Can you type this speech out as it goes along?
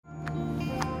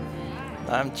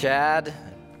I'm Chad,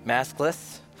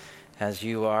 maskless, as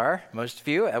you are, most of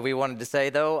you. We wanted to say,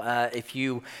 though, if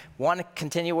you want to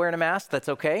continue wearing a mask, that's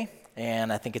okay.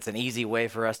 And I think it's an easy way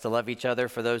for us to love each other.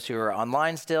 For those who are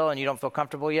online still and you don't feel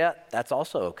comfortable yet, that's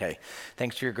also okay.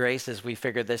 Thanks for your grace as we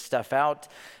figure this stuff out.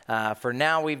 For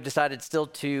now, we've decided still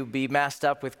to be masked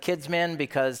up with KidsMin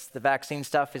because the vaccine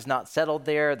stuff is not settled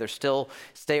there. There's still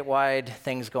statewide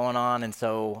things going on. And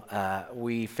so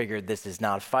we figured this is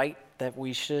not a fight that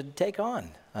we should take on.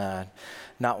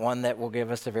 Not one that will give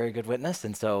us a very good witness.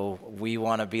 And so we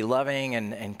want to be loving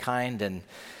and kind and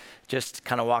just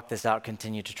kind of walk this out,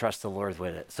 continue to trust the Lord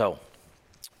with it. So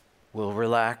we'll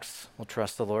relax, we'll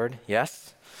trust the Lord.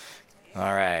 Yes? All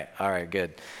right,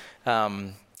 good. I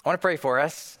want to pray for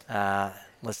us.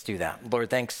 Let's do that.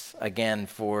 Lord, thanks again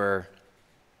for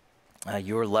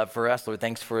your love for us. Lord,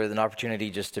 thanks for an opportunity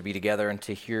just to be together and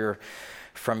to hear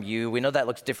from you. We know that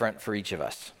looks different for each of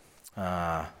us.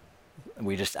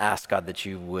 We just ask, God, that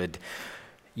you would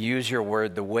use your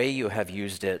word the way you have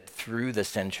used it through the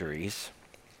centuries,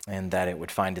 and that it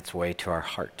would find its way to our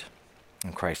heart.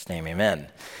 In Christ's name, amen.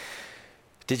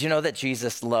 Did you know that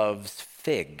Jesus loves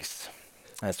figs?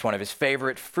 That's one of his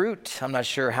favorite fruit. I'm not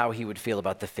sure how he would feel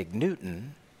about the fig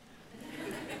Newton.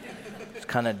 It's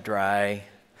kind of dry.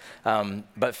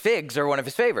 But figs are one of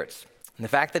his favorites. And the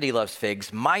fact that he loves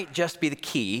figs might just be the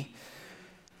key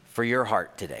for your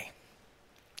heart today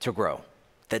to grow.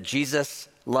 That Jesus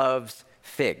loves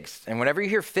figs. And whenever you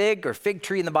hear fig or fig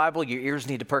tree in the Bible, your ears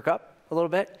need to perk up a little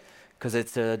bit, because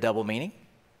it's a double meaning.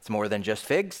 It's more than just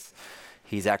figs.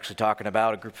 He's actually talking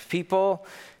about a group of people.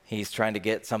 He's trying to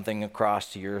get something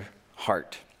across to your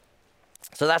heart.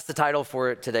 So that's the title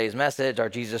for today's message, our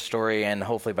Jesus story, and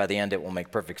hopefully by the end it will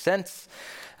make perfect sense.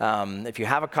 If you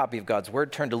have a copy of God's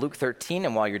Word, turn to Luke 13,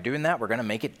 and while you're doing that, we're going to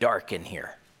make it dark in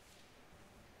here.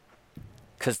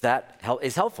 Because that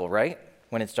is helpful, right,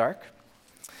 when it's dark?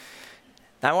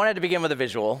 Now, I wanted to begin with a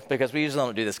visual, because we usually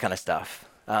don't do this kind of stuff.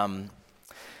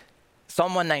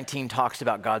 Psalm 119 talks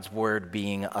about God's word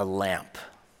being a lamp.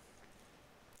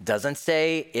 Doesn't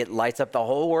say it lights up the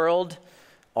whole world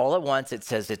all at once. It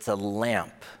says it's a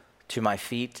lamp to my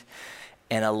feet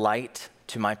and a light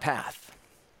to my path.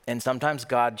 And sometimes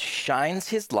God shines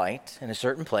his light in a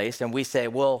certain place and we say,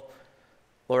 well,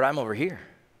 Lord, I'm over here.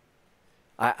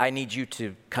 I need you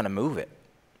to kind of move it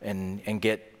and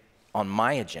get on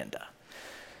my agenda.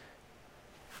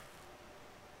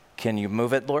 Can you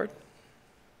move it, Lord?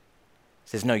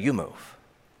 He says, no, you move.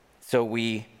 So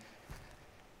we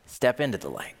step into the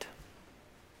light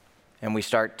and we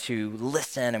start to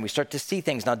listen and we start to see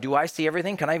things. Now, do I see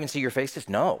everything? Can I even see your faces?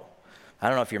 No. I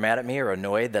don't know if you're mad at me or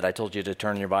annoyed that I told you to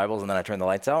turn your Bibles and then I turned the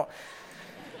lights out.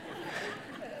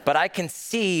 But I can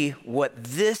see what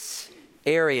this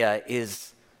area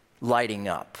is lighting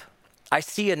up. I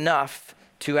see enough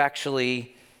to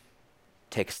actually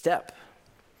take a step.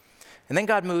 And then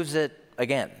God moves it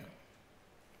again.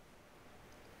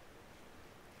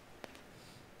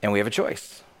 And we have a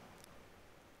choice.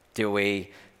 It was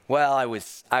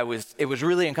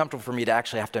really uncomfortable for me to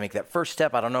actually have to make that first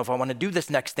step. I don't know if I want to do this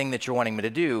next thing that you're wanting me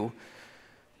to do.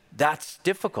 That's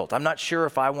difficult. I'm not sure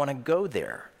if I want to go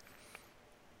there.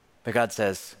 But God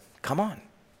says, come on,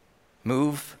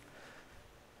 move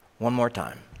one more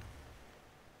time.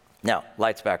 Now,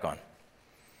 lights back on.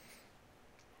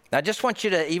 Now, I just want you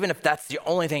to, even if that's the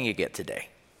only thing you get today,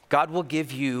 God will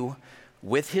give you,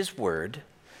 with his word,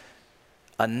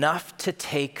 enough to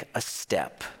take a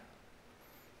step.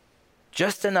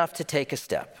 Just enough to take a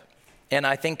step. And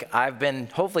I think I've been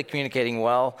hopefully communicating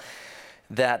well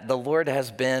that the Lord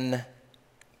has been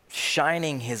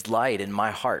shining his light in my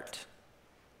heart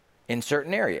in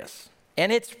certain areas.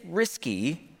 And it's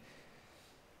risky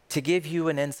to give you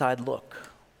an inside look.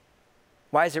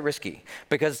 Why is it risky?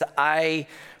 Because I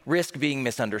risk being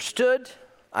misunderstood.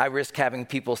 I risk having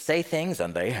people say things,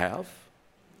 and they have,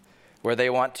 where they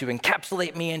want to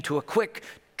encapsulate me into a quick,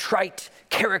 trite,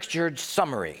 caricatured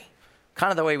summary,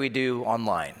 kind of the way we do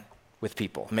online with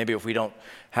people. Maybe if we don't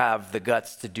have the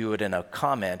guts to do it in a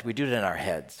comment, we do it in our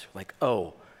heads. Like,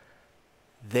 oh,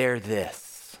 they're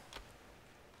this.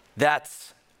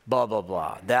 That's blah, blah,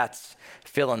 blah. That's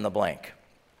fill in the blank.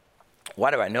 Why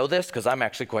do I know this? Because I'm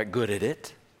actually quite good at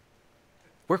it.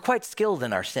 We're quite skilled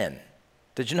in our sin.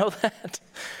 Did you know that?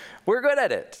 We're good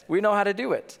at it. We know how to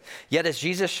do it. Yet as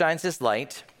Jesus shines his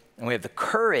light, and we have the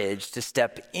courage to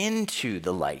step into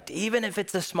the light, even if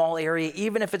it's a small area,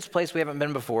 even if it's a place we haven't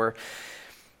been before,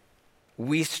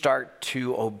 we start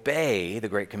to obey the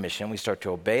Great Commission. We start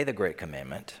to obey the Great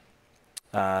Commandment.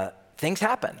 Things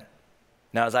happen.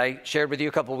 Now, as I shared with you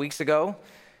a couple of weeks ago,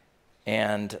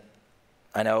 and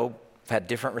I know I've had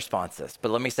different responses,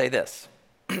 but let me say this.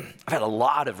 I've had a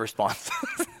lot of responses.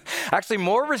 Actually,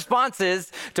 more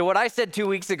responses to what I said 2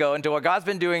 weeks ago and to what God's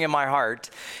been doing in my heart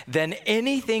than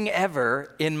anything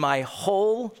ever in my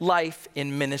whole life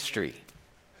in ministry.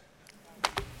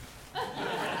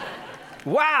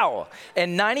 Wow.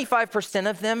 And 95%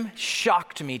 of them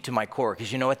shocked me to my core,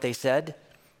 because you know what they said?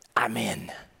 I'm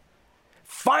in.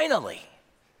 Finally,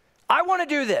 I want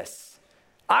to do this.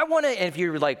 I want to, and if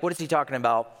you're like, what is he talking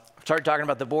about? I started talking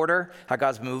about the border, how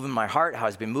God's been moving my heart, how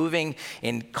he's been moving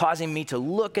and causing me to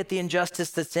look at the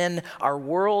injustice that's in our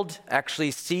world,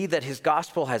 actually see that his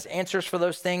gospel has answers for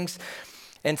those things.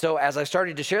 And so as I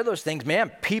started to share those things,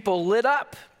 man, people lit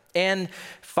up. And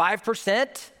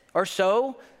 5% or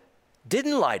so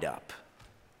didn't light up.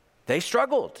 They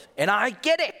struggled. And I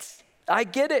get it. I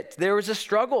get it. There was a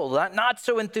struggle, not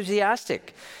so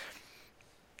enthusiastic.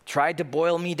 Tried to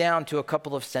boil me down to a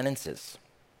couple of sentences.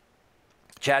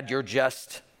 Chad, you're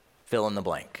just fill in the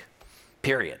blank.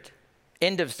 Period.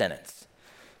 End of sentence.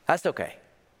 That's okay.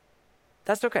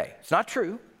 That's okay. It's not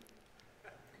true.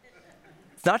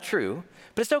 It's not true,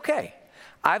 but it's okay.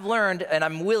 I've learned, and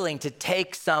I'm willing to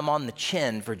take some on the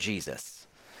chin for Jesus.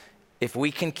 If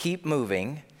we can keep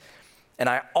moving, and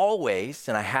I always,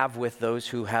 and I have with those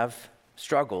who have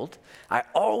struggled, I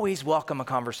always welcome a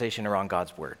conversation around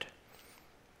God's word,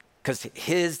 because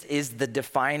his is the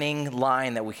defining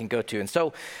line that we can go to. And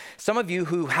so some of you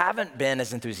who haven't been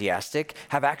as enthusiastic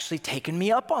have actually taken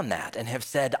me up on that and have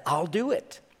said, I'll do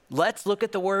it. Let's look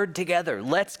at the word together.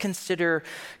 Let's consider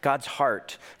God's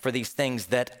heart for these things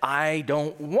that I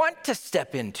don't want to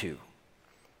step into.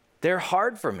 They're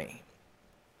hard for me.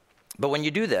 But when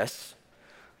you do this,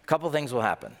 a couple things will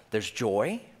happen. There's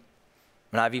joy.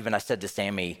 And I said to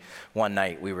Sammy one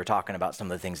night, we were talking about some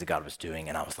of the things that God was doing,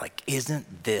 and I was like,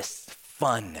 isn't this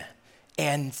fun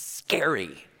and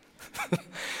scary?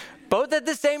 Both at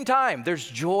the same time. There's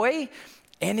joy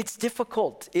and it's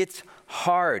difficult. It's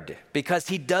hard because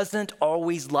he doesn't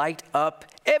always light up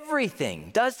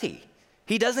everything, does he?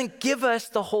 He doesn't give us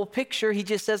the whole picture. He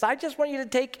just says, I just want you to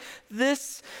take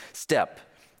this step.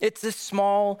 It's a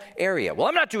small area. Well,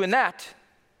 I'm not doing that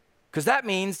because that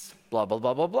means blah, blah,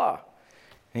 blah, blah, blah.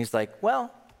 And he's like,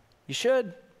 well, you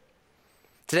should.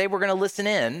 Today we're going to listen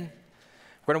in.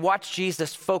 We're going to watch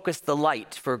Jesus focus the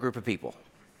light for a group of people,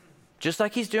 just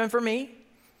like he's doing for me.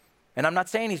 And I'm not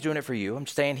saying he's doing it for you. I'm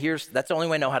just saying that's the only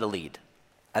way I know how to lead.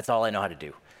 That's all I know how to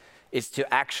do, is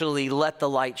to actually let the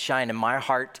light shine in my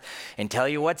heart and tell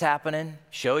you what's happening,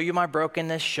 show you my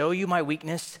brokenness, show you my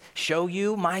weakness, show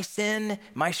you my sin,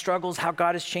 my struggles, how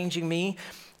God is changing me.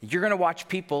 You're going to watch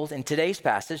people in today's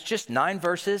passage, just 9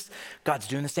 verses. God's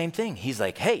doing the same thing. He's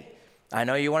like, hey, I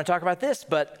know you want to talk about this,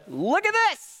 but look at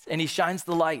this. And he shines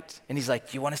the light. And he's like,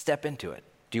 do you want to step into it?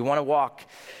 Do you want to walk?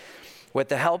 With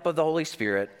the help of the Holy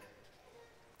Spirit,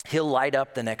 he'll light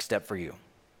up the next step for you.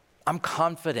 I'm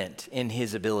confident in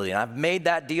his ability. And I've made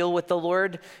that deal with the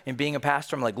Lord in being a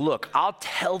pastor. I'm like, look, I'll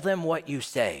tell them what you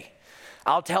say.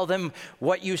 I'll tell them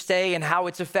what you say and how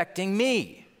it's affecting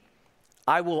me.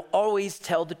 I will always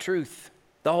tell the truth,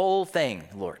 the whole thing,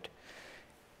 Lord.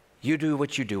 You do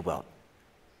what you do well.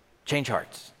 Change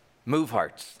hearts, move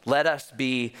hearts. Let us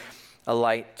be a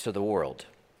light to the world.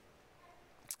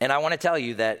 And I want to tell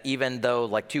you that even though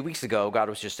like 2 weeks ago, God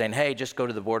was just saying, hey, just go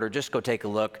to the border, just go take a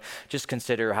look, just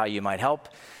consider how you might help.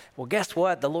 Well, guess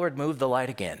what? The Lord moved the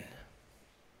light again.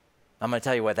 I'm going to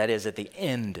tell you what that is at the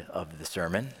end of the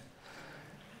sermon,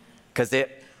 because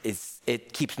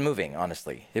it keeps moving,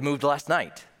 honestly. It moved last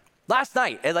night. Last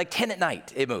night, at like 10 at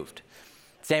night, it moved.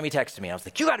 Sammy texted me. I was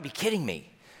like, you got to be kidding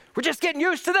me. We're just getting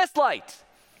used to this light.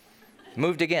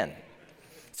 Moved again.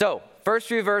 So, first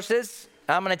few verses,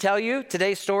 I'm going to tell you,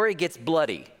 today's story gets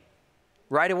bloody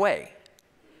right away.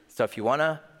 So if you want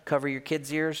to cover your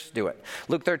kids' ears, do it.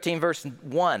 Luke 13, verse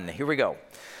 1. Here we go.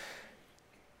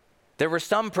 There were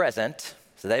some present.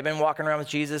 So they've been walking around with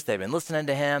Jesus. They've been listening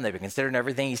to him. They've been considering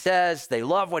everything he says. They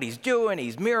love what he's doing.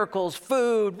 He's miracles,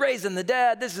 food, raising the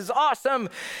dead. This is awesome.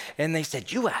 And they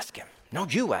said, you ask him. No,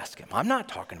 you ask him. I'm not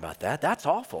talking about that. That's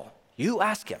awful. You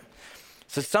ask him.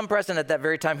 So some present at that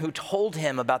very time who told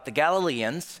him about the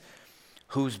Galileans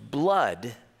whose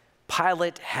blood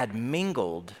Pilate had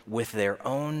mingled with their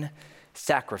own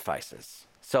sacrifices.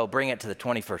 So bring it to the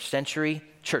 21st century,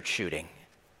 church shooting.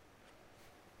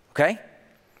 Okay?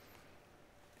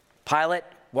 Pilate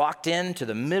walked into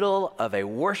the middle of a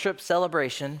worship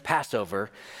celebration, Passover,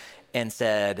 and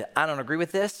said, I don't agree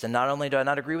with this, and not only do I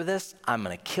not agree with this, I'm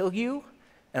going to kill you,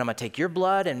 and I'm going to take your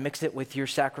blood and mix it with your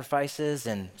sacrifices,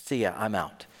 and see ya, I'm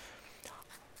out.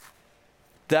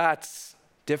 That's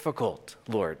difficult,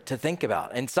 Lord, to think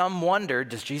about. And some wonder,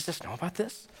 does Jesus know about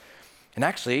this? And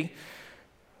actually,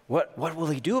 What will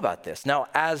he do about this? Now,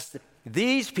 as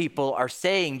these people are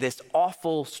saying this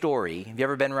awful story, have you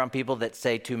ever been around people that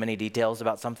say too many details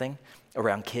about something?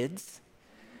 Around kids?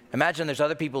 Imagine there's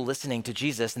other people listening to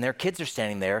Jesus and their kids are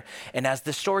standing there, and as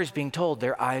the story's being told,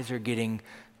 their eyes are getting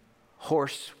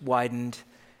hoarse, widened,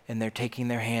 and they're taking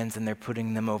their hands and they're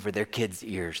putting them over their kids'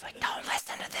 ears, like, don't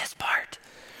listen to this part.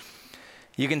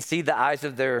 You can see the eyes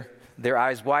of their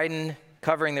eyes widen,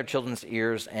 covering their children's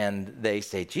ears, and they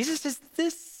say, Jesus, is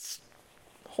this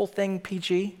whole thing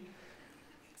PG?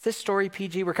 Is this story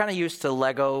PG? We're kind of used to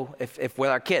Lego, if with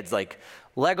our kids, like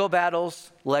Lego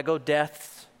battles, Lego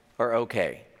deaths are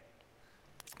okay.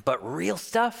 But real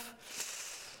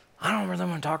stuff, I don't really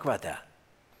want to talk about that.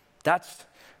 That's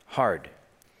hard.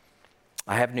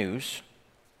 I have news.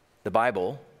 The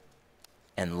Bible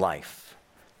and life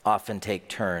often take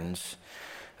turns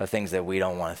of things that we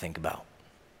don't want to think about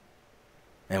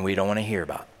and we don't want to hear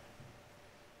about.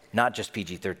 Not just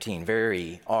PG-13,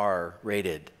 very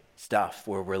R-rated stuff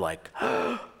where we're like,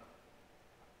 I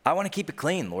want to keep it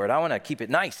clean, Lord. I want to keep it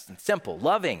nice and simple,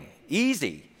 loving,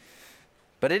 easy.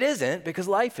 But it isn't because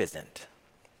life isn't.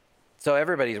 So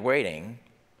everybody's waiting.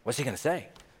 What's he going to say?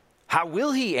 How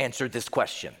will he answer this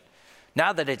question?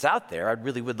 Now that it's out there, I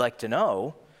really would like to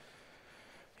know.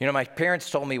 You know, my parents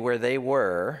told me where they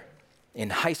were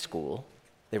in high school.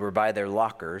 They were by their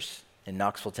lockers in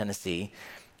Knoxville, Tennessee,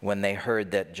 when they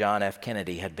heard that John F.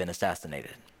 Kennedy had been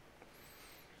assassinated.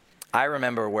 I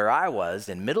remember where I was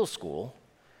in middle school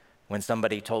when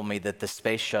somebody told me that the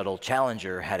space shuttle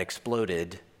Challenger had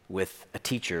exploded with a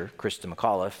teacher, Krista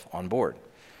McAuliffe, on board.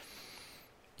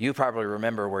 You probably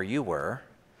remember where you were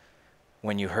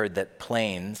when you heard that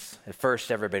planes, at first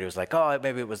everybody was like, oh,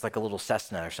 maybe it was like a little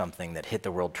Cessna or something that hit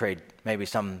the World Trade, maybe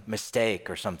some mistake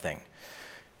or something.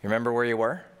 You remember where you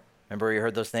were? Remember where you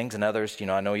heard those things? And others,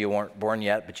 I know you weren't born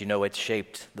yet, but it's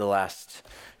shaped the last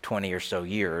 20 or so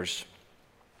years.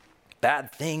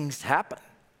 Bad things happen.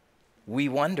 We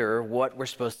wonder what we're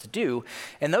supposed to do.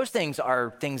 And those things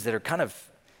are things that are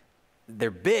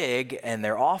they're big and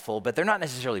they're awful, but they're not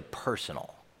necessarily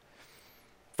personal.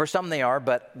 For some they are,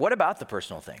 but what about the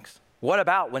personal things? What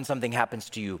about when something happens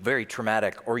to you, very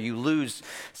traumatic, or you lose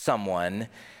someone?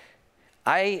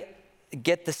 I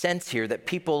get the sense here that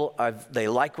people, they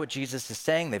like what Jesus is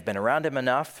saying. They've been around him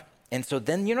enough. And so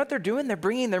then you know what they're doing? They're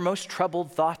bringing their most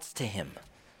troubled thoughts to him.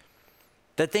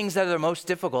 The things that are the most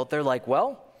difficult, they're like,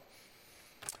 well,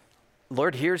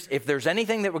 Lord, if there's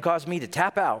anything that would cause me to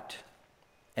tap out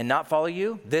and not follow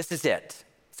you, this is it.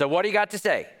 So what do you got to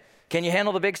say? Can you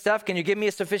handle the big stuff? Can you give me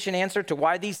a sufficient answer to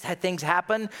why these things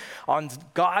happen on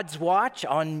God's watch,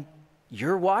 on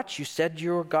your watch? You said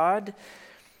you're God.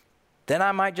 Then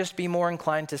I might just be more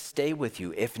inclined to stay with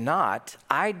you. If not,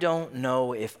 I don't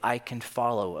know if I can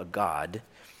follow a God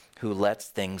who lets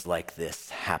things like this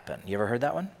happen. You ever heard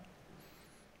that one?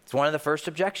 It's one of the first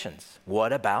objections.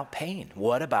 What about pain?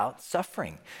 What about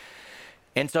suffering?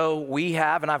 And so we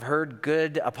have, and I've heard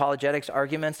good apologetics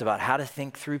arguments about how to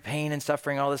think through pain and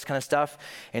suffering, all this kind of stuff.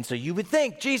 And so you would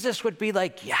think Jesus would be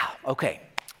like, yeah, okay,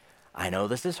 I know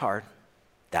this is hard.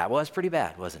 That was pretty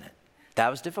bad, wasn't it? That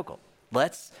was difficult.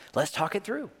 Let's talk it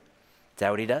through. Is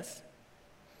that what he does?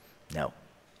 No.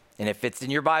 And if it's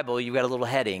in your Bible, you've got a little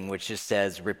heading which just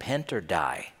says, repent or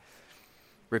die.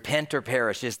 Repent or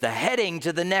perish is the heading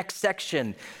to the next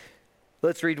section.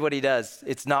 Let's read what he does.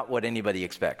 It's not what anybody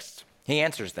expects. He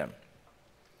answers them.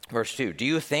 Verse 2, do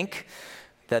you think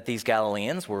that these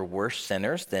Galileans were worse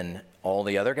sinners than all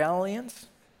the other Galileans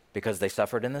because they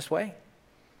suffered in this way?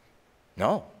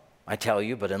 No, I tell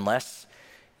you, but unless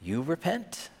you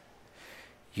repent,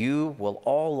 you will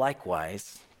all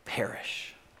likewise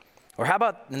perish. Or how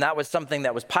about, and that was something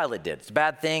that was Pilate did. It's a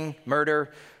bad thing,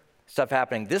 murder, stuff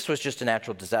happening. This was just a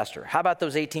natural disaster. How about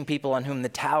those 18 people on whom the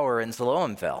tower in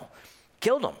Siloam fell?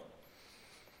 Killed them.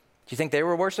 Do you think they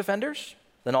were worse offenders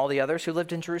than all the others who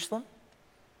lived in Jerusalem?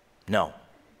 No.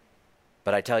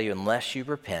 But I tell you, unless you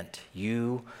repent,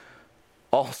 you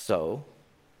also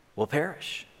will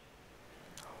perish.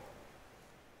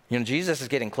 Jesus is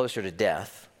getting closer to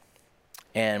death.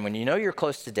 And when you know you're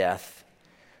close to death,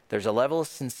 there's a level of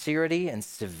sincerity and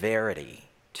severity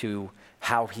to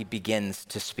how he begins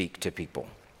to speak to people.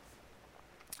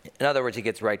 In other words, he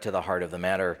gets right to the heart of the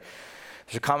matter.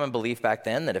 There's a common belief back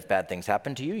then that if bad things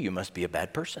happen to you, you must be a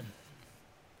bad person.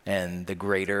 And the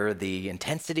greater the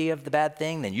intensity of the bad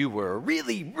thing, then you were a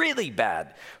really, really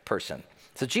bad person.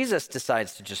 So Jesus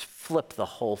decides to just flip the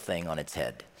whole thing on its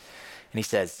head. And he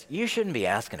says, you shouldn't be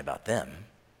asking about them.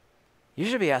 You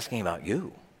should be asking about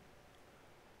you.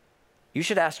 You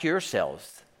should ask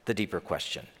yourselves the deeper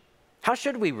question. How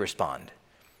should we respond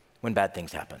when bad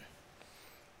things happen?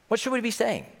 What should we be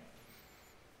saying?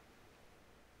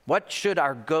 What should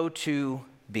our go-to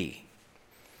be?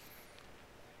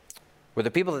 Were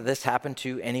the people that this happened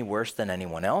to any worse than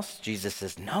anyone else? Jesus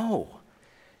says, no.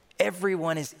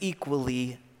 Everyone is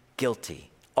equally guilty.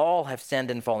 All have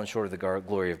sinned and fallen short of the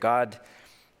glory of God.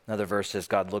 Another verse says,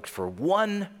 God looked for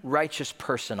one righteous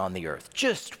person on the earth.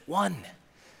 Just one.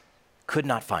 Could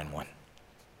not find one.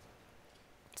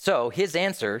 So his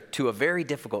answer to a very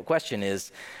difficult question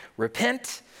is,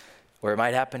 repent, or it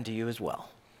might happen to you as well.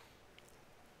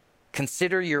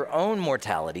 Consider your own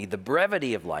mortality, the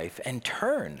brevity of life, and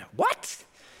turn. What?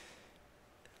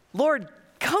 Lord,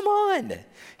 come on.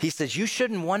 He says, you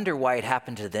shouldn't wonder why it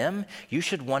happened to them. You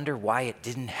should wonder why it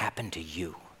didn't happen to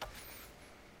you.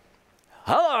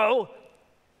 Hello?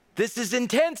 This is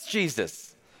intense,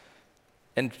 Jesus.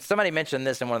 And somebody mentioned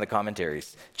this in one of the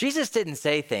commentaries. Jesus didn't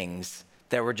say things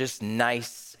that were just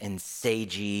nice and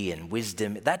sagey and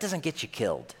wisdom. That doesn't get you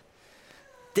killed.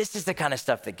 This is the kind of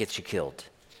stuff that gets you killed.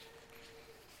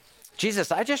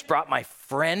 Jesus, I just brought my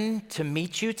friend to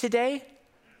meet you today.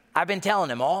 I've been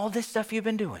telling him all this stuff you've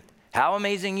been doing, how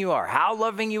amazing you are, how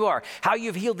loving you are, how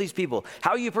you've healed these people,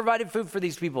 how you provided food for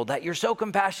these people, that you're so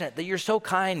compassionate, that you're so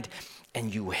kind,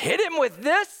 and you hit him with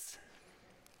this?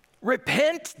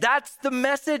 Repent, that's the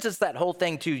message. It's that whole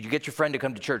thing too. You get your friend to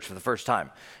come to church for the first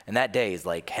time, and that day is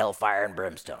like hellfire and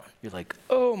brimstone. You're like,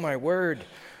 oh my word,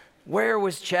 where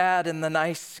was Chad and the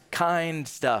nice, kind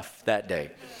stuff that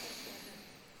day?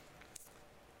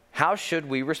 How should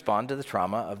we respond to the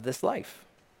trauma of this life?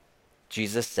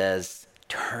 Jesus says,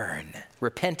 turn.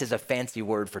 Repent is a fancy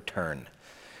word for turn.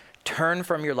 Turn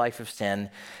from your life of sin,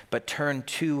 but turn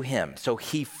to him. So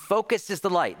he focuses the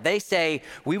light. They say,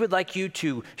 we would like you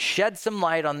to shed some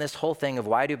light on this whole thing of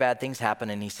why do bad things happen?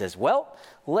 And he says, well,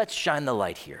 let's shine the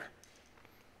light here.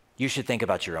 You should think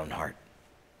about your own heart.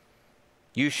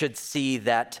 You should see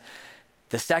that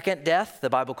the second death, the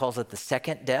Bible calls it the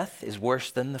second death, is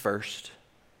worse than the first.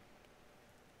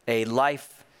 A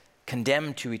life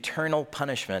condemned to eternal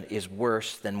punishment is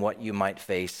worse than what you might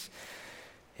face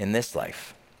in this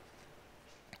life.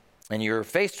 And you're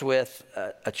faced with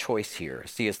a choice here.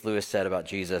 C.S. Lewis said about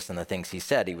Jesus and the things he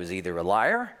said, he was either a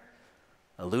liar,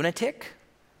 a lunatic,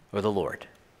 or the Lord.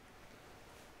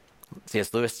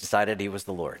 C.S. Lewis decided he was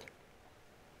the Lord.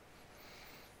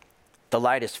 The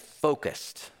light is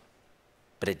focused,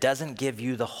 but it doesn't give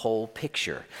you the whole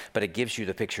picture, but it gives you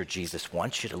the picture Jesus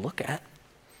wants you to look at,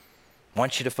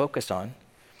 wants you to focus on.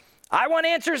 I want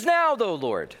answers now, though,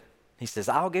 Lord. He says,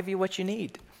 I'll give you what you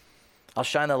need. I'll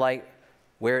shine the light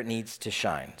where it needs to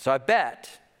shine. So I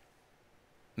bet,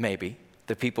 maybe,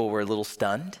 the people were a little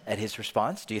stunned at his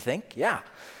response. Do you think? Yeah,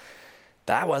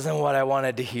 that wasn't what I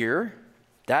wanted to hear.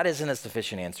 That isn't a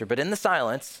sufficient answer. But in the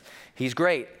silence, he's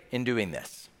great in doing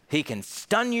this. He can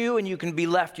stun you and you can be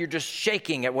left, you're just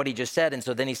shaking at what he just said. And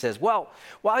so then he says, well,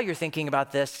 while you're thinking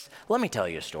about this, let me tell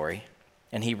you a story.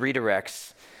 And he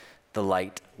redirects the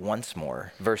light once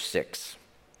more. Verse 6.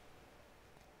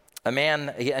 A man,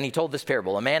 and he told this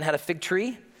parable, a man had a fig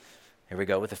tree, here we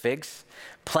go with the figs,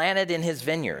 planted in his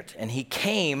vineyard, and he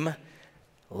came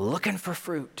looking for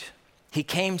fruit. He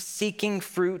came seeking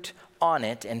fruit on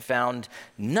it and found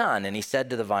none. And he said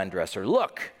to the vine dresser,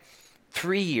 look,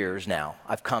 3 years now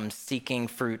I've come seeking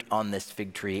fruit on this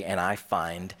fig tree and I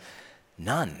find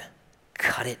none.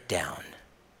 Cut it down.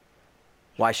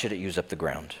 Why should it use up the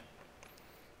ground?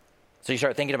 So you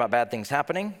start thinking about bad things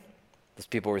happening. These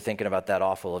people were thinking about that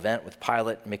awful event with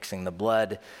Pilate mixing the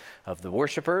blood of the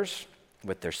worshipers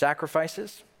with their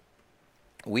sacrifices.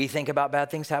 We think about bad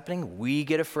things happening. We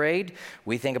get afraid.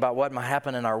 We think about what might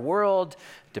happen in our world.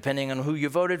 Depending on who you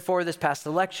voted for this past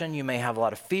election, you may have a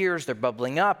lot of fears. They're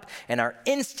bubbling up, and our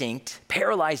instinct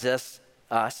paralyzes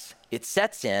us. It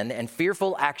sets in, and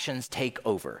fearful actions take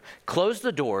over. Close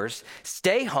the doors.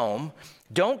 Stay home.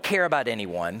 Don't care about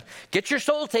anyone. Get your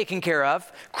soul taken care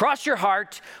of. Cross your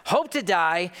heart. Hope to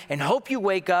die, and hope you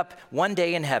wake up one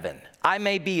day in heaven. I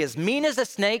may be as mean as a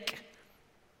snake.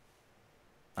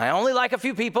 I only like a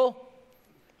few people.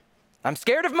 I'm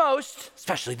scared of most,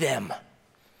 especially them.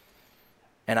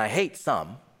 And I hate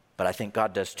some, but I think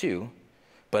God does too.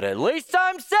 But at least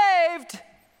I'm saved.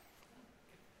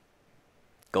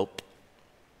 Gulp.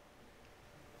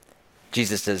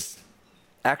 Jesus says,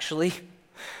 actually,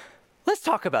 let's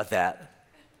talk about that.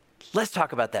 Let's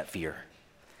talk about that fear.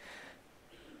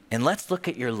 And let's look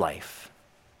at your life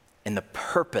and the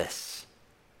purpose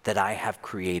that I have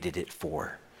created it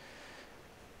for.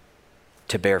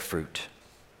 To bear fruit.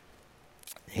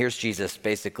 Here's Jesus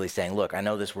basically saying, look, I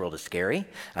know this world is scary.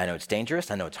 I know it's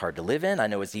dangerous. I know it's hard to live in. I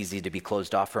know it's easy to be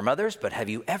closed off from others, but have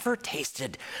you ever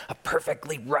tasted a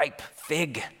perfectly ripe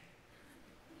fig?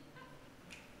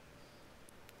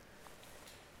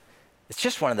 It's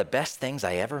just one of the best things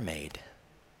I ever made.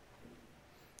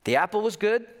 The apple was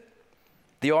good.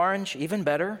 The orange, even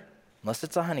better, unless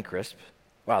it's a Honeycrisp.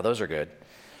 Wow, those are good.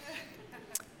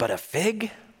 But a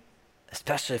fig,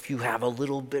 especially if you have a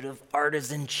little bit of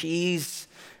artisan cheese,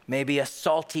 maybe a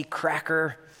salty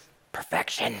cracker,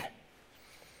 perfection.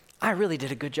 I really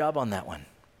did a good job on that one.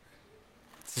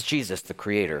 This is Jesus, the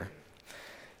creator.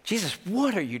 Jesus,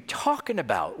 what are you talking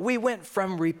about? We went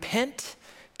from repent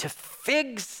to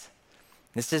figs.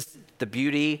 This is the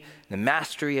beauty, the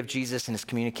mastery of Jesus in his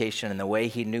communication and the way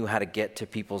he knew how to get to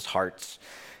people's hearts.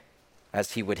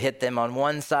 As he would hit them on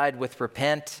one side with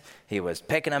repent, he was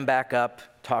picking them back up,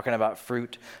 talking about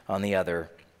fruit on the other.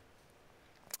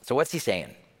 So what's he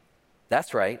saying?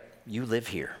 That's right, you live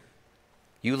here.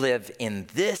 You live in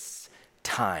this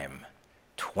time,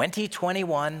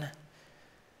 2021,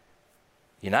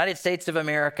 United States of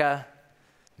America,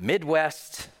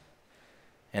 Midwest,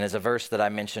 and as a verse that I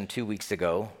mentioned 2 weeks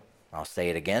ago, I'll say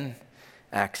it again,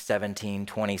 Acts 17,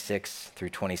 26 through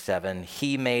 27,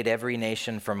 he made every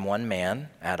nation from one man,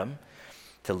 Adam,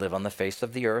 to live on the face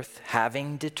of the earth,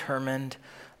 having determined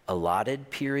allotted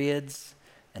periods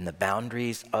and the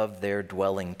boundaries of their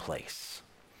dwelling place,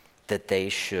 that they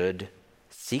should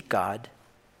seek God,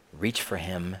 reach for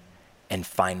him, and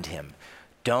find him.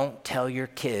 Don't tell your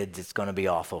kids it's going to be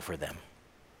awful for them.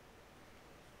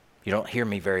 You don't hear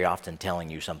me very often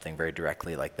telling you something very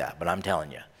directly like that, but I'm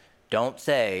telling you, don't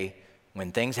say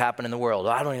when things happen in the world,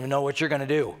 I don't even know what you're going to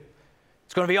do.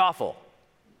 It's going to be awful.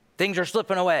 Things are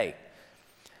slipping away.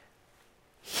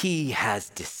 He has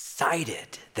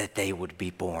decided that they would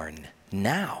be born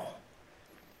now.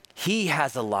 He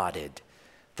has allotted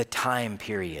the time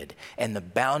period and the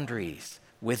boundaries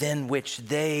within which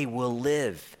they will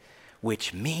live,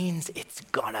 which means it's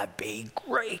gonna be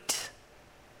great.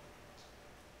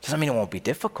 Doesn't mean it won't be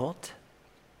difficult,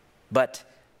 but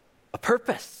a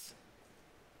purpose.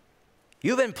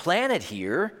 You've been planted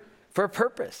here for a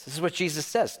purpose. This is what Jesus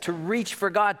says, to reach for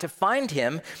God, to find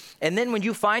him, and then when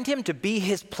you find him, to be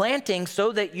his planting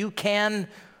so that you can,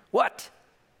 what?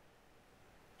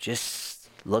 Just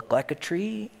look like a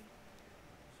tree.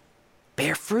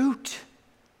 Bear fruit.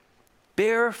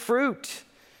 Bear fruit.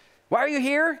 Why are you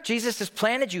here? Jesus has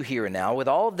planted you here now with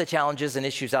all of the challenges and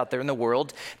issues out there in the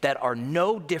world that are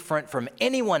no different from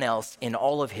anyone else in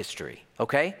all of history,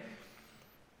 okay?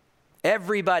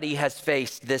 Everybody has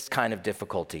faced this kind of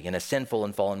difficulty in a sinful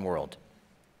and fallen world.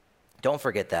 Don't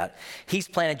forget that. He's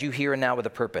planted you here and now with a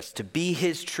purpose, to be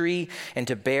his tree and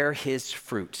to bear his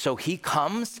fruit. So he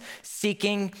comes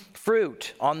seeking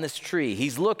fruit on this tree.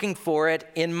 He's looking for it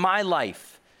in my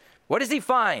life. What does he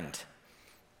find?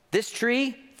 This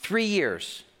tree, 3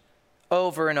 years,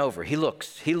 over and over. He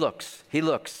looks,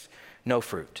 no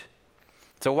fruit.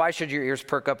 So why should your ears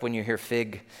perk up when you hear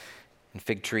fig and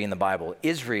fig tree in the Bible?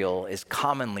 Israel is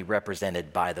commonly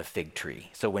represented by the fig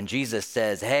tree. So when Jesus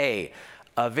says, hey,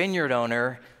 a vineyard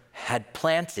owner had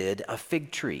planted a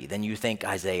fig tree, then you think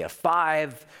Isaiah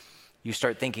 5, you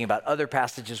start thinking about other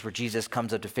passages where Jesus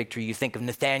comes up to fig tree. You think of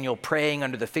Nathanael praying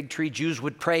under the fig tree. Jews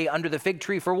would pray under the fig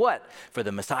tree for what? For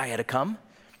the Messiah to come.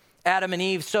 Adam and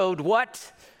Eve sewed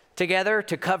what together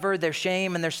to cover their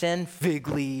shame and their sin? Fig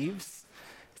leaves.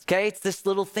 Okay, it's this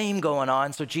little theme going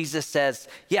on. So Jesus says,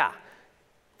 yeah,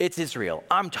 it's Israel.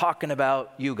 I'm talking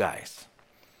about you guys.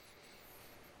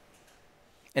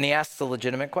 And he asks a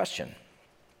legitimate question.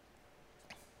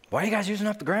 Why are you guys using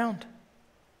up the ground?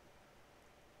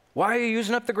 Why are you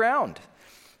using up the ground?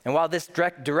 And while this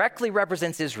directly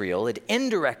represents Israel, it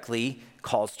indirectly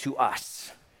calls to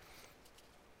us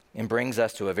and brings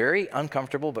us to a very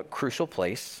uncomfortable but crucial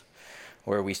place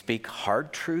where we speak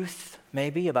hard truth,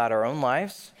 maybe, about our own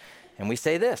lives, and we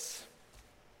say this,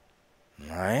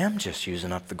 I am just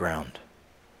using up the ground.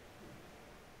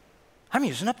 I'm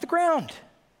using up the ground.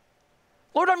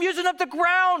 Lord, I'm using up the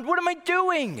ground. What am I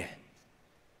doing?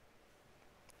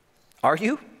 Are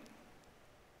you?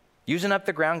 Using up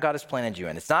the ground God has planted you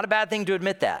in. It's not a bad thing to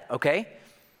admit that, okay?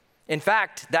 In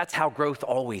fact, that's how growth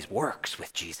always works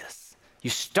with Jesus. You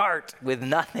start with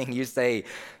nothing. You say,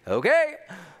 okay,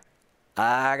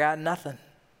 I got nothing.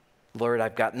 Lord,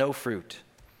 I've got no fruit.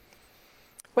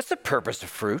 What's the purpose of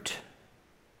fruit?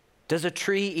 Does a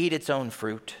tree eat its own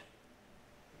fruit?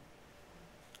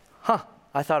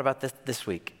 I thought about this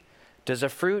week. Does a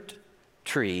fruit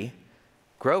tree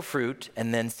grow fruit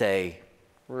and then say,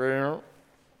 and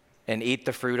eat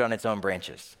the fruit on its own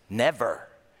branches? Never.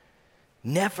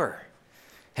 Never.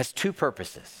 Has two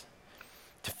purposes: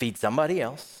 to feed somebody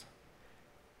else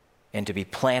and to be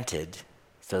planted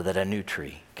so that a new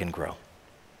tree can grow.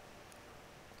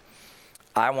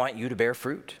 I want you to bear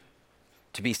fruit.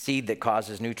 to be seed that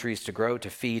causes new trees to grow to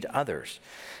feed others.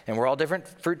 And we're all different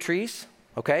fruit trees,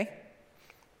 okay?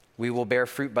 We will bear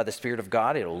fruit by the Spirit of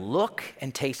God. It'll look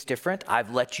and taste different.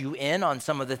 I've let you in on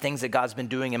some of the things that God's been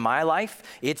doing in my life.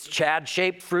 It's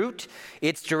Chad-shaped fruit.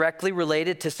 It's directly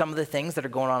related to some of the things that are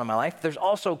going on in my life. There's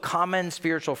also common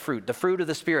spiritual fruit, the fruit of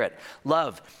the Spirit: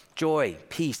 love, joy,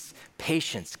 peace,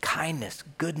 patience, kindness,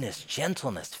 goodness,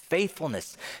 gentleness,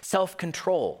 faithfulness,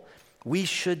 self-control. We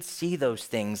should see those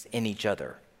things in each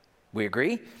other. We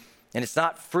agree? And it's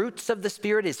not fruits of the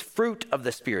Spirit, it's fruit of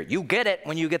the Spirit. You get it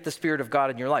when you get the Spirit of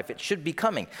God in your life. It should be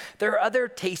coming. There are other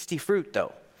tasty fruit,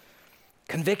 though.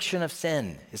 Conviction of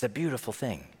sin is a beautiful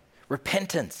thing.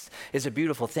 Repentance is a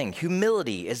beautiful thing.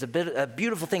 Humility is a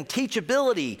beautiful thing.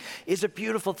 Teachability is a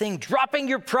beautiful thing. Dropping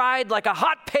your pride like a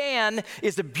hot pan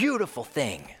is a beautiful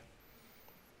thing.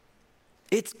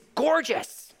 It's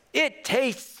gorgeous. It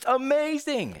tastes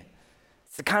amazing.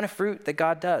 It's the kind of fruit that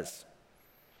God does.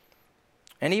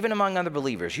 And even among other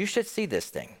believers, you should see this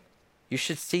thing. You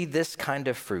should see this kind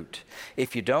of fruit.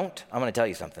 If you don't, I'm going to tell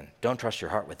you something. Don't trust your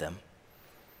heart with them.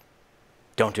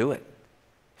 Don't do it.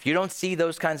 If you don't see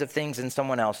those kinds of things in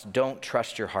someone else, don't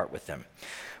trust your heart with them.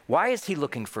 Why is he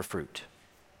looking for fruit?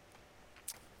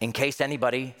 In case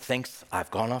anybody thinks I've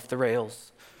gone off the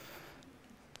rails,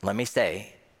 let me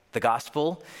say, the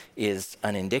gospel is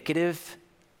an indicative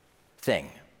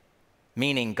thing.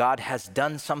 Meaning God has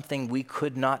done something we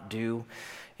could not do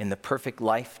in the perfect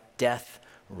life, death,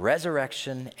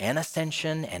 resurrection, and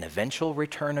ascension, and eventual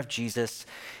return of Jesus.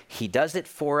 He does it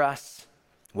for us.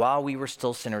 While we were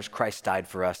still sinners, Christ died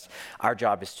for us. Our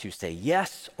job is to say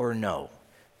yes or no.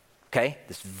 Okay?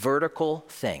 This vertical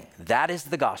thing. That is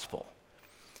the gospel.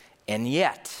 And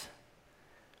yet,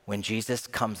 when Jesus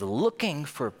comes looking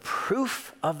for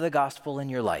proof of the gospel in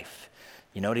your life,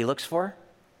 you know what he looks for?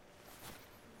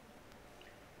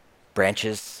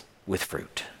 Branches with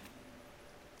fruit.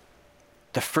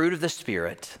 The fruit of the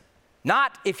Spirit,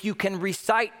 not if you can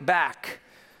recite back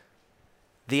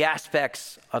the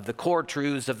aspects of the core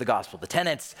truths of the gospel, the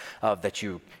tenets of that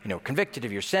you convicted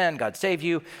of your sin, God saved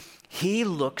you. He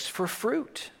looks for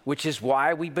fruit, which is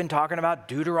why we've been talking about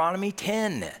Deuteronomy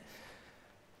 10,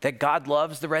 that God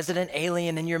loves the resident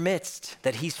alien in your midst,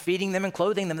 that he's feeding them and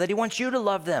clothing them, that he wants you to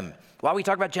love them. While we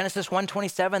talk about Genesis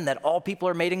 1:27, that all people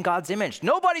are made in God's image.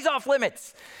 Nobody's off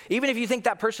limits. Even if you think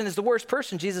that person is the worst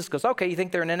person, Jesus goes, okay, you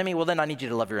think they're an enemy? Well, then I need you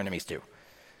to love your enemies too.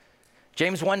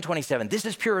 James 1:27, this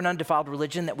is pure and undefiled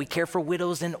religion, that we care for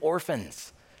widows and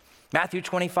orphans. Matthew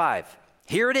 25,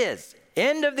 here it is,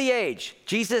 end of the age.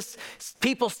 Jesus,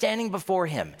 people standing before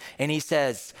him, and he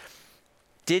says,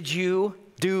 did you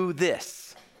do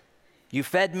this? You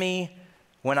fed me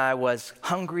when I was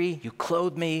hungry, you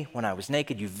clothed me when I was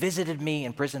naked, you visited me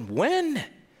in prison. When?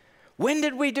 When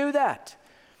did we do that?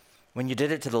 When you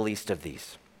did it to the least of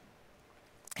these.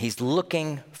 He's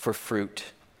looking for fruit.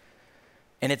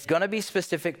 And it's going to be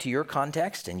specific to your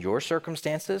context and your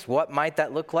circumstances. What might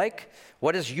that look like?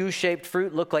 What does U-shaped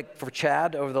fruit look like for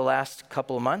Chad over the last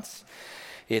couple of months?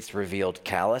 It's revealed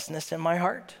callousness in my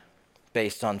heart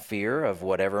based on fear of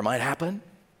whatever might happen.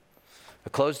 A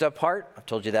closed up heart, I've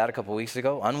told you that a couple weeks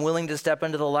ago, unwilling to step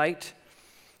into the light,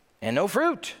 and no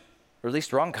fruit, or at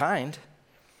least wrong kind.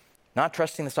 Not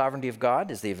trusting the sovereignty of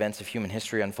God as the events of human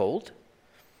history unfold.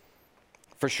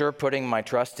 For sure, putting my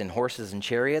trust in horses and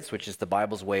chariots, which is the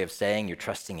Bible's way of saying you're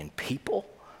trusting in people,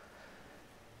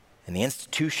 in the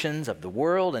institutions of the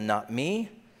world and not me.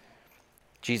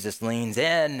 Jesus leans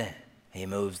in. He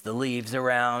moves the leaves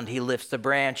around. He lifts a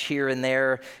branch here and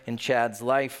there in Chad's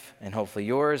life and hopefully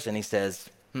yours. And he says,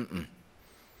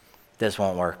 this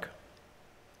won't work.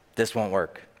 This won't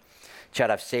work.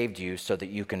 Chad, I've saved you so that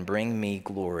you can bring me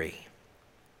glory.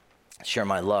 Share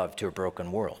my love to a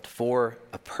broken world for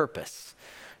a purpose.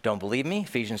 Don't believe me?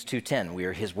 Ephesians 2:10, we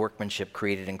are his workmanship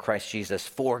created in Christ Jesus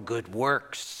for good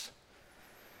works,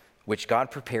 which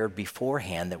God prepared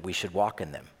beforehand that we should walk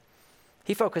in them.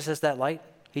 He focuses that light.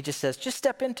 He just says, just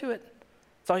step into it.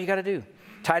 That's all you got to do.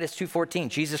 Titus 2:14,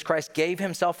 Jesus Christ gave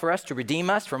himself for us to redeem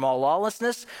us from all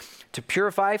lawlessness, to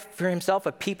purify for himself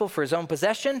a people for his own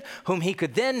possession, whom he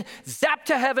could then zap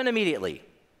to heaven immediately.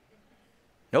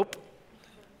 Nope.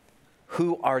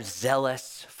 Who are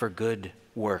zealous for good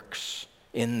works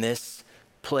in this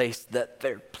place that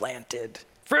they're planted.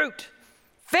 Fruit,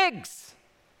 figs.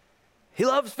 He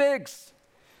loves figs.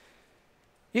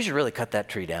 You should really cut that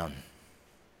tree down.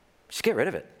 Just get rid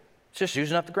of it. It's just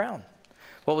using up the ground.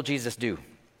 What will Jesus do?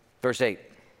 Verse 8.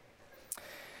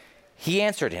 He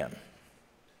answered him.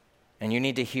 And you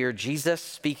need to hear Jesus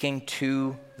speaking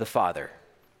to the Father.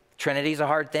 Trinity's a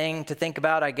hard thing to think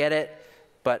about, I get it,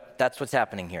 but that's what's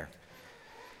happening here.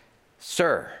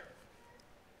 Sir,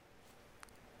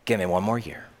 Give me one more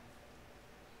year.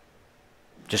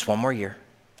 Just one more year.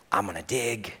 I'm going to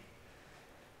dig.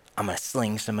 I'm going to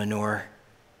sling some manure.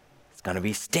 It's going to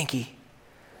be stinky.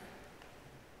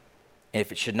 And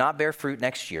if it should not bear fruit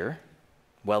next year,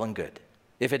 well and good.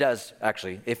 If it does,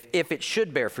 actually, if it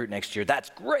should bear fruit next year, that's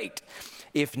great.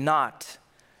 If not,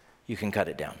 you can cut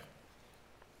it down.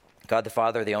 God the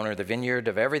Father, the owner of the vineyard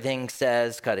of everything,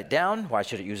 says, cut it down. Why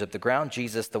should it use up the ground?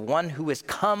 Jesus, the one who has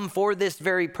come for this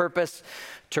very purpose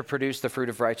to produce the fruit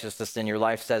of righteousness in your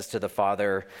life, says to the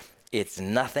Father, it's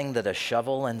nothing that a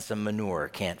shovel and some manure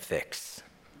can't fix.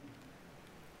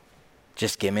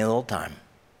 Just give me a little time.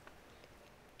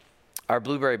 Our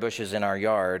blueberry bushes in our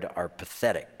yard are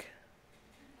pathetic.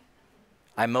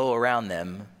 I mow around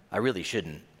them. I really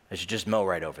shouldn't. I should just mow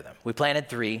right over them. We planted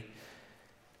 3.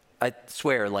 I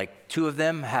swear, like 2 of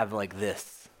them have like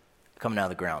this coming out of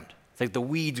the ground. It's like the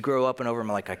weeds grow up and over them.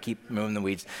 Like I keep moving the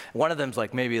weeds. One of them's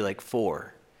like maybe like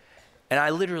 4. And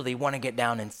I literally want to get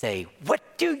down and say, what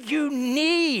do you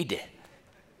need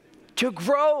to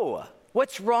grow?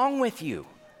 What's wrong with you?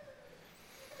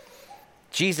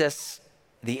 Jesus,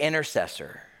 the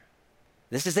intercessor,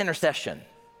 this is intercession.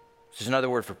 This is another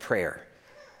word for prayer.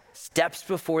 Steps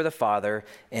before the Father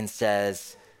and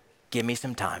says, give me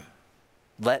some time.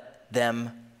 Let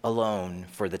them alone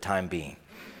for the time being.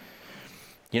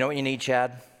 You know what you need,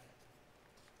 Chad?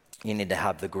 You need to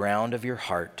have the ground of your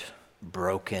heart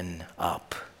broken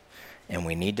up, and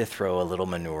we need to throw a little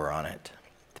manure on it.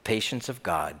 The patience of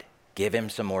God. Give him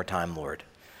some more time, Lord.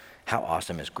 How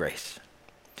awesome is grace?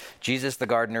 Jesus, the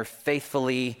gardener,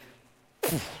 faithfully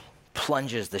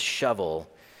plunges the shovel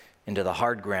into the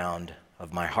hard ground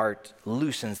of my heart,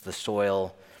 loosens the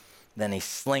soil, then he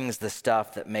slings the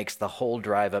stuff that makes the whole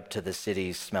drive up to the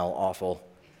city smell awful.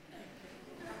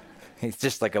 It's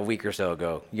just like a week or so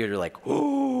ago. You're like,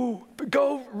 ooh,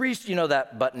 go, you know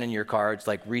that button in your car, it's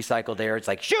like recycled air. It's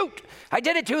like, shoot, I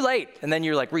did it too late. And then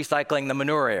you're like recycling the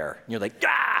manure air. And you're like,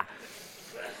 ah.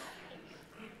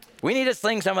 We need to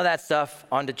sling some of that stuff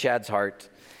onto Chad's heart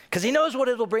because he knows what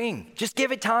it'll bring. Just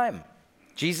give it time.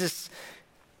 Jesus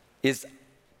is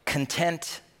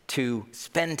content to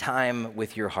spend time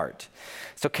with your heart.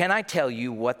 So can I tell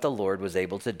you what the Lord was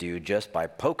able to do just by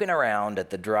poking around at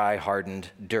the dry, hardened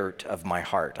dirt of my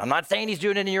heart? I'm not saying he's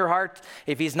doing it in your heart.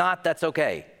 If he's not, that's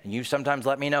okay. You sometimes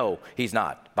let me know he's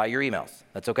not by your emails.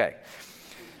 That's okay.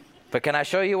 But can I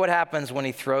show you what happens when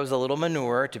he throws a little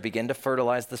manure to begin to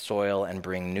fertilize the soil and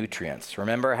bring nutrients?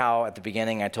 Remember how at the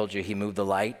beginning I told you he moved the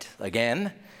light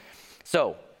again?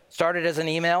 So, started as an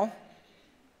email.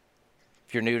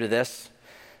 If you're new to this,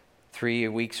 3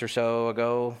 weeks or so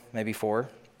ago, maybe 4,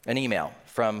 an email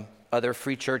from other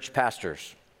free church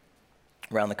pastors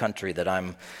around the country that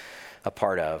I'm a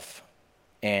part of.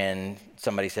 And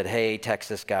somebody said, hey,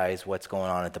 Texas guys, what's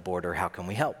going on at the border? How can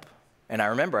we help? And I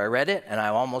remember I read it and I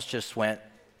almost just went,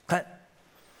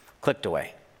 clicked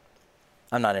away.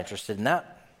 I'm not interested in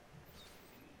that.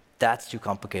 That's too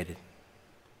complicated.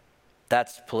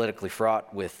 That's politically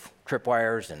fraught with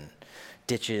tripwires and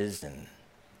ditches and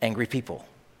angry people.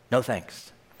 No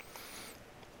thanks.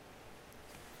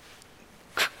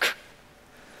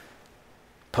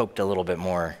 Poked a little bit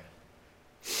more.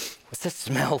 What's this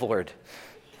smell, Lord?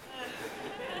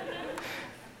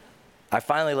 I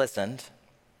finally listened,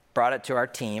 brought it to our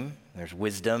team. There's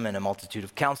wisdom and a multitude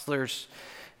of counselors,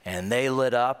 and they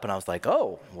lit up, and I was like,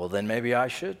 oh, well, then maybe I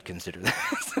should consider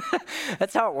this.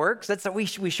 That's how it works. That's how we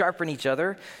sharpen each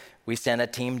other. We sent a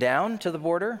team down to the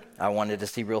border. I wanted to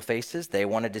see real faces. They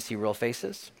wanted to see real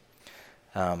faces.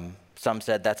 Some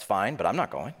said, that's fine, but I'm not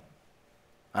going.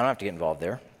 I don't have to get involved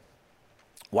there.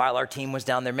 While our team was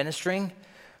down there ministering,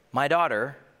 my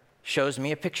daughter shows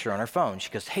me a picture on her phone. She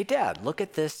goes, hey, Dad, look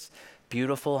at this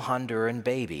beautiful Honduran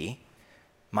baby.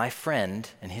 My friend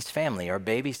and his family are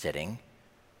babysitting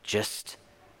just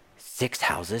 6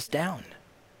 houses down.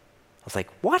 I was like,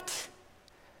 what?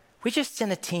 We just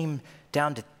sent a team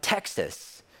down to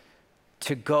Texas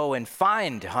to go and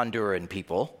find Honduran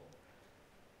people.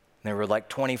 There were like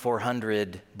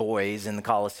 2,400 boys in the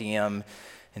Coliseum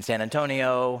in San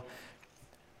Antonio,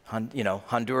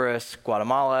 Honduras,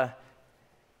 Guatemala.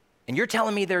 And you're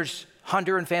telling me there's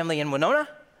Honduran family in Winona?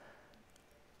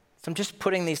 So I'm just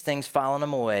putting these things, filing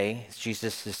them away as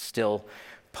Jesus is still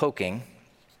poking.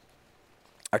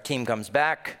 Our team comes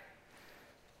back.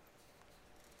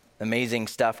 Amazing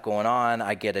stuff going on.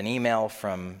 I get an email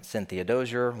from Cynthia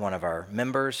Dozier, one of our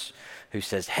members, who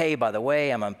says, hey, by the way,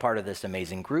 I'm a part of this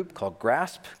amazing group called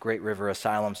GRASP, Great River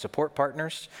Asylum Support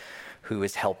Partners, who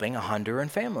is helping a Honduran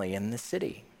family in this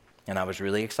city. And I was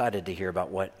really excited to hear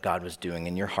about what God was doing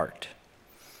in your heart.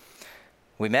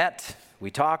 We met,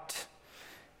 we talked,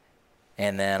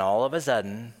 And then all of a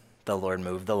sudden, the Lord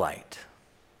moved the light.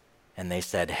 And they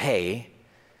said, hey,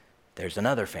 there's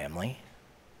another family.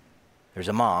 There's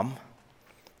a mom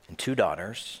and 2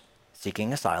 daughters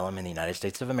seeking asylum in the United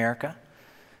States of America,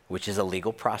 which is a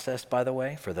legal process, by the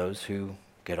way, for those who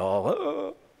get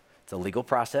all, it's a legal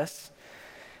process.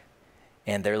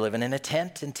 And they're living in a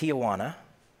tent in Tijuana.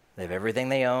 They have everything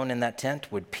they own in that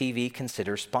tent. Would PV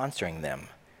consider sponsoring them?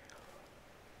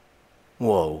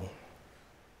 Whoa,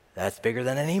 that's bigger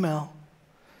than an email.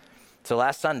 So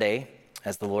last Sunday,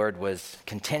 as the Lord was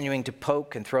continuing to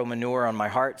poke and throw manure on my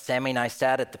heart, Sammy and I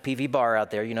sat at the PV bar out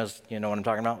there. You know what I'm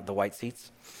talking about, the white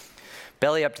seats?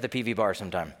 Belly up to the PV bar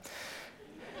sometime.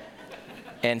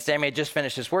 And Sammy had just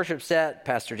finished his worship set.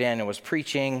 Pastor Daniel was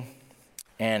preaching,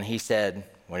 and he said,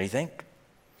 what do you think?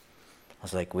 I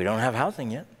was like, we don't have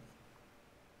housing yet.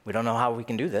 We don't know how we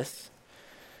can do this.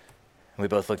 And we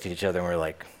both looked at each other and we were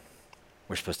like,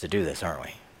 we're supposed to do this, aren't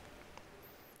we?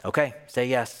 Okay, say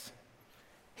yes.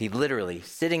 He literally,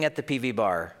 sitting at the PV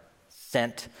bar,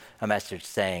 sent a message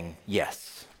saying,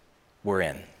 yes, we're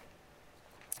in.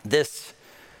 This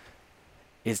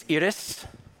is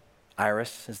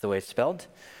Iris is the way it's spelled,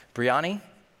 Briani,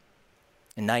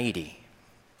 and Naidi.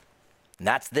 And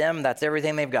that's them, that's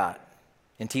everything they've got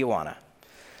in Tijuana.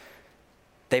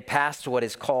 They passed what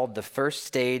is called the first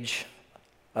stage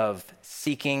of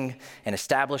seeking and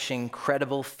establishing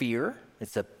credible fear.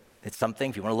 It's something,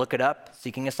 if you want to look it up,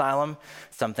 seeking asylum,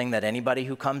 something that anybody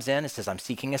who comes in and says, I'm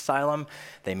seeking asylum,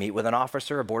 they meet with an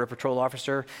officer, a Border Patrol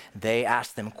officer. They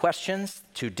ask them questions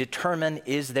to determine,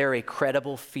 is there a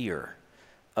credible fear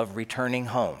of returning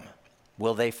home?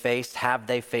 Have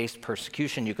they faced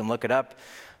persecution? You can look it up.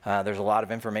 There's a lot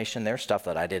of information there, stuff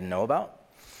that I didn't know about.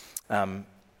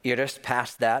 Iris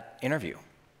passed that interview,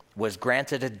 was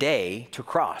granted a day to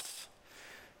cross.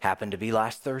 Happened to be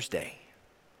last Thursday.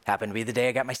 Happened to be the day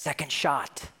I got my second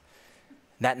shot.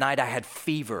 That night I had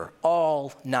fever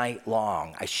all night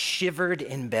long. I shivered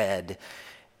in bed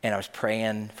and I was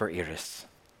praying for Iris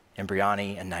and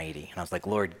Briani and Naidi. And I was like,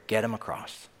 Lord, get them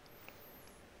across.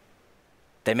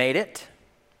 They made it.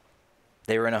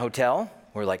 They were in a hotel.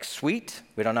 We're like, sweet,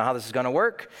 we don't know how this is gonna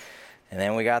work. And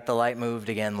then we got the light moved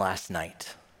again last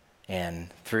night. And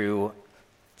through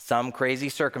some crazy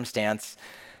circumstance,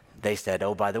 they said,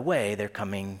 oh, by the way, they're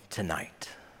coming tonight.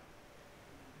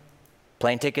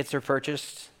 Plane tickets are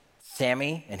purchased.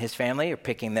 Sammy and his family are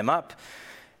picking them up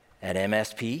at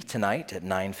MSP tonight at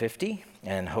 9:50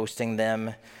 and hosting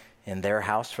them in their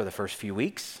house for the first few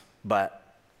weeks.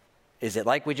 But is it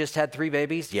like we just had 3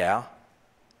 babies? Yeah.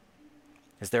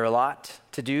 Is there a lot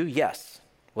to do? Yes.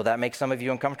 Will that make some of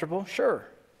you uncomfortable? Sure.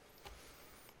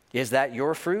 Is that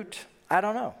your fruit? I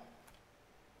don't know.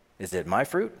 Is it my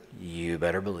fruit? You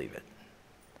better believe it.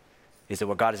 Is it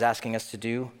what God is asking us to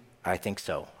do? I think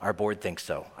so. Our board thinks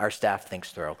so. Our staff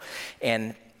thinks so.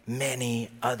 And many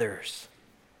others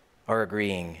are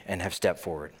agreeing and have stepped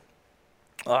forward.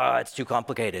 It's too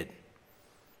complicated.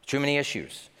 Too many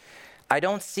issues. I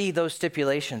don't see those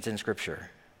stipulations in Scripture.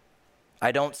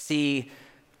 I don't see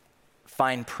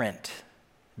fine print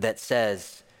that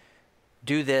says,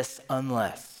 do this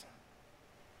unless.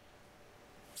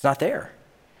 It's not there.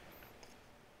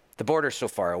 The border's so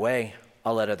far away,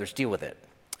 I'll let others deal with it.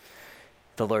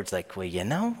 The Lord's like, well, you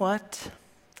know what?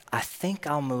 I think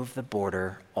I'll move the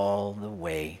border all the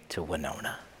way to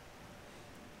Winona.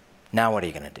 Now what are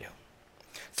you going to do?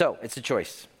 So it's a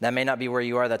choice. That may not be where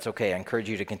you are. That's okay. I encourage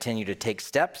you to continue to take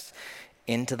steps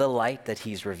into the light that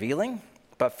he's revealing.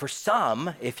 But for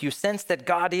some, if you sense that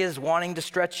God is wanting to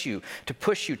stretch you, to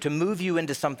push you, to move you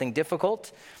into something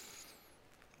difficult,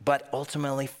 but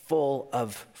ultimately full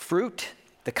of fruit,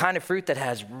 the kind of fruit that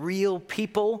has real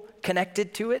people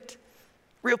connected to it,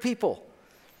 real people.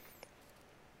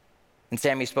 And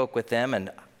Sammy spoke with them,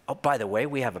 and oh, by the way,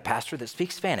 we have a pastor that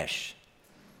speaks Spanish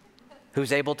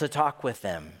who's able to talk with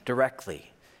them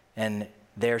directly. And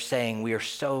they're saying, we are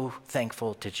so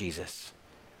thankful to Jesus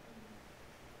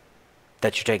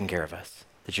that you're taking care of us,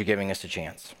 that you're giving us a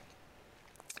chance.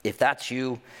 If that's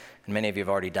you, and many of you have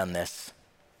already done this,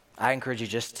 I encourage you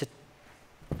just to,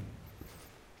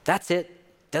 that's it.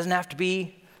 Doesn't have to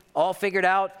be all figured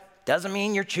out. Doesn't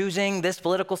mean you're choosing this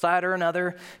political side or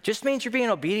another. Just means you're being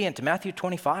obedient to Matthew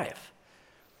 25.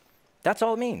 That's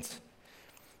all it means.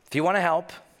 If you want to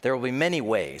help, there will be many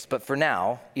ways. But for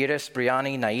now, Iris,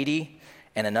 Briani, Naidi,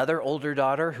 and another older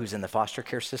daughter who's in the foster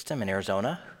care system in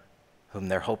Arizona, whom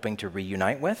they're hoping to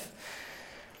reunite with,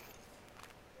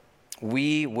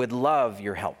 we would love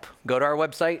your help. Go to our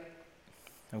website.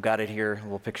 I've got it here, a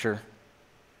little picture.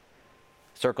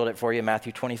 Circled it for you,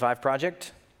 Matthew 25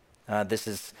 Project. This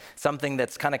is something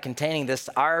that's kind of containing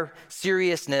our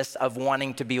seriousness of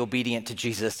wanting to be obedient to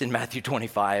Jesus in Matthew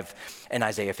 25 and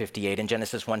Isaiah 58 and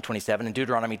Genesis 1:27 and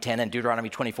Deuteronomy 10 and Deuteronomy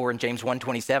 24 and James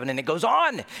 1:27. And it goes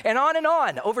on and on and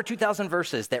on, over 2,000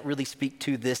 verses that really speak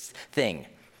to this thing.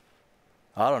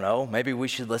 I don't know, maybe we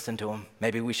should listen to them.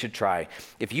 Maybe we should try.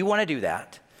 If you want to do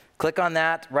that, click on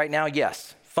that right now.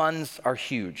 Yes, funds are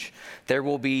huge. There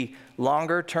will be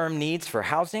longer term needs for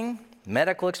housing,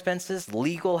 medical expenses,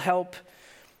 legal help,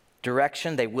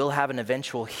 direction. They will have an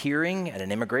eventual hearing at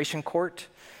an immigration court.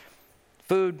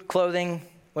 Food, clothing,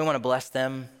 we want to bless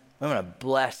them. We want to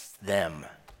bless them.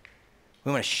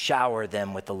 We want to shower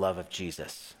them with the love of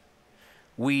Jesus.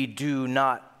 We do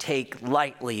not take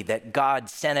lightly that God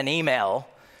sent an email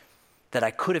that I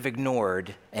could have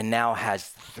ignored and now has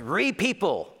 3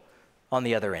 people on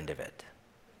the other end of it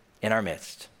in our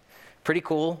midst. Pretty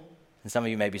cool. And some of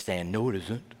you may be saying, no, it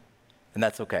isn't. And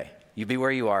that's okay. You be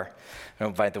where you are. I'll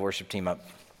invite the worship team up.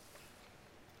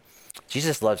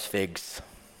 Jesus loves figs.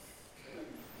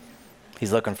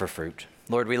 He's looking for fruit.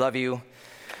 Lord, we love you.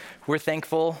 We're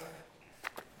thankful.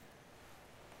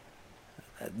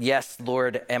 Yes,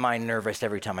 Lord, am I nervous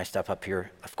every time I step up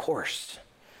here? Of course.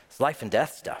 It's life and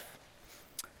death stuff.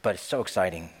 But it's so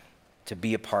exciting to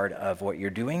be a part of what you're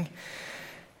doing.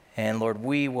 And Lord,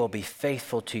 we will be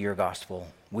faithful to your gospel.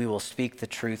 We will speak the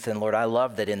truth. And Lord, I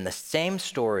love that in the same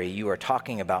story, you are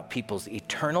talking about people's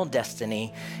eternal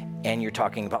destiny and you're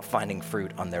talking about finding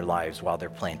fruit on their lives while they're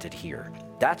planted here.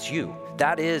 That's you.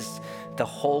 That is the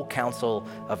whole counsel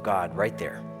of God right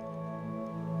there.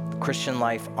 Christian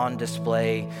life on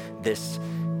display, this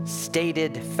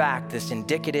stated fact, this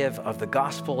indicative of the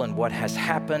gospel and what has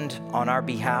happened on our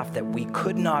behalf that we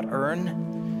could not earn.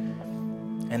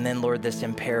 And then, Lord, this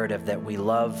imperative that we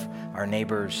love our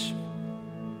neighbors,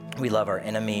 we love our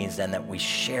enemies, and that we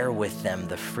share with them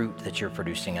the fruit that you're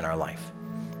producing in our life.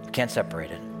 We can't separate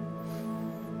it.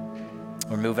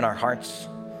 We're moving our hearts.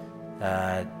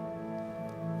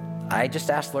 I just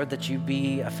ask, Lord, that you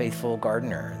be a faithful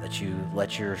gardener, that you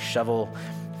let your shovel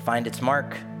find its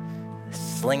mark,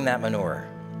 sling that manure,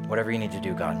 whatever you need to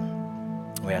do, God.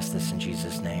 We ask this in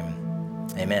Jesus' name.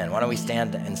 Amen. Why don't we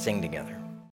stand and sing together?